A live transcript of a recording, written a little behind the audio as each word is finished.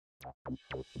ELLS,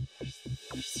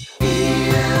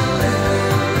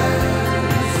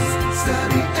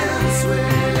 study elsewhere,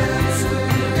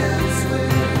 elsewhere, elsewhere.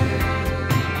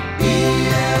 ELLS,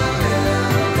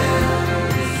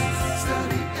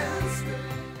 study elsewhere.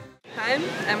 Hi,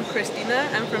 I'm Christina.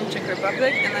 I'm from Czech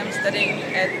Republic and I'm studying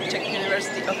at Czech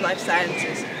University of Life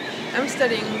Sciences. I'm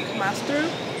studying Master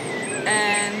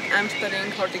and I'm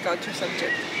studying horticulture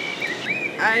subject.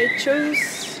 I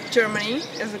chose Germany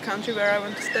as a country where I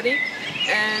want to study,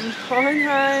 and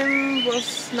Hohenheim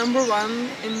was #1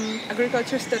 in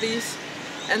agriculture studies,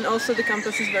 and also the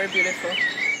campus is very beautiful.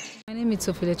 My name is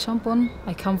Sophie Champon.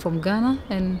 I come from Ghana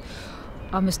and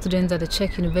I'm a student at the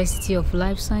Czech University of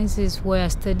Life Sciences, where I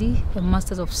study a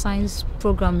Master's of Science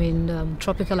program in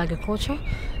tropical agriculture.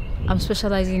 I'm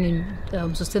specializing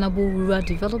in sustainable rural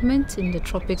development in the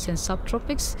tropics and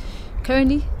subtropics.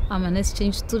 Currently, I'm an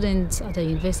exchange student at the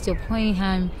University of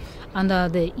Hohenheim under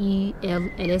the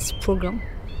ELLS program.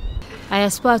 I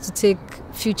aspire to take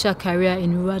future career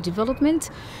in rural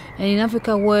development, and in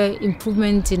Africa, where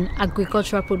improvement in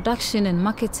agricultural production and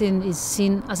marketing is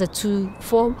seen as a tool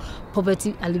for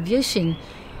poverty alleviation,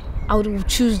 I would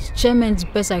choose Germany's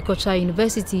best agricultural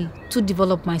university to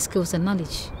develop my skills and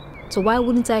knowledge. So why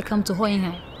wouldn't I come to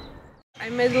Hohenheim? I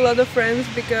made a lot of friends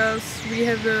because we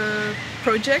have a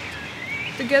project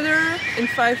together in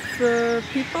 5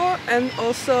 people, and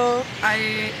also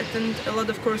I attend a lot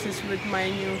of courses with my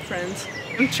new friends.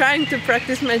 I'm trying to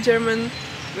practice my German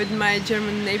with my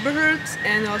German neighborhoods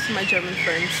and also my German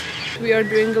friends. We are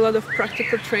doing a lot of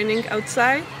practical training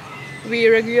outside. We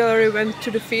regularly went to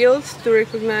the fields to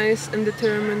recognize and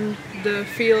determine the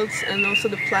fields and also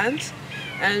the plants.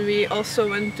 And we also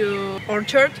went to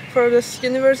orchard for this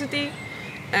university,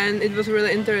 and it was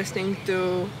really interesting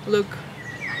to look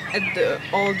at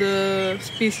all the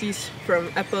species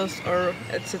from apples or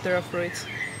etc. fruits.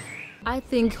 I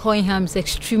think Hohenheim is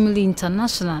extremely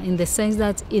international in the sense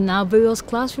that in our various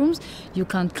classrooms you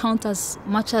can count as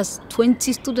much as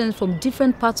 20 students from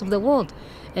different parts of the world,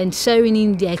 and sharing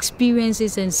in their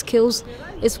experiences and skills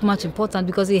is much important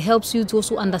because it helps you to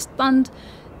also understand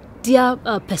their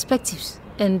perspectives,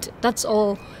 and that's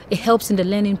all. It helps in the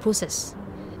learning process.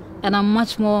 And I'm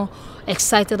much more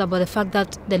excited about the fact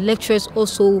that the lecturers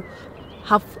also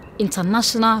have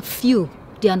international feel.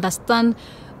 They understand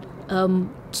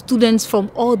students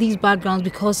from all these backgrounds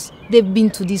because they've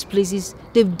been to these places,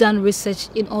 they've done research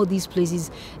in all these places,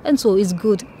 and so it's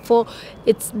good.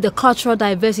 It's the cultural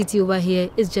diversity over here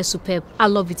is just superb. I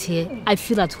love it here. I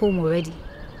feel at home already.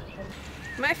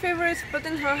 My favorite spot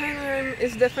in Hohenheim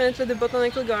is definitely the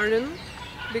botanical garden,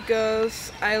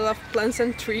 because I love plants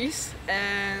and trees,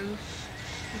 and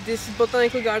this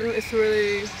botanical garden is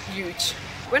really huge.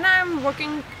 When I'm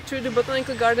walking through the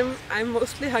botanical garden, I'm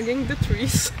mostly hugging the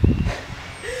trees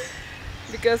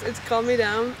because it's calmed me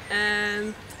down,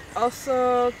 and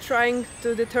also trying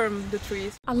to determine the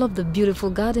trees. I love the beautiful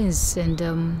gardens, and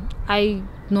I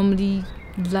normally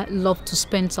love to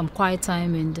spend some quiet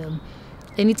time, and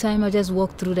anytime I just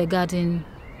walk through the garden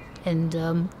and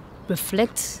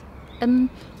reflect and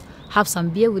have some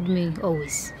beer with me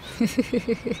always.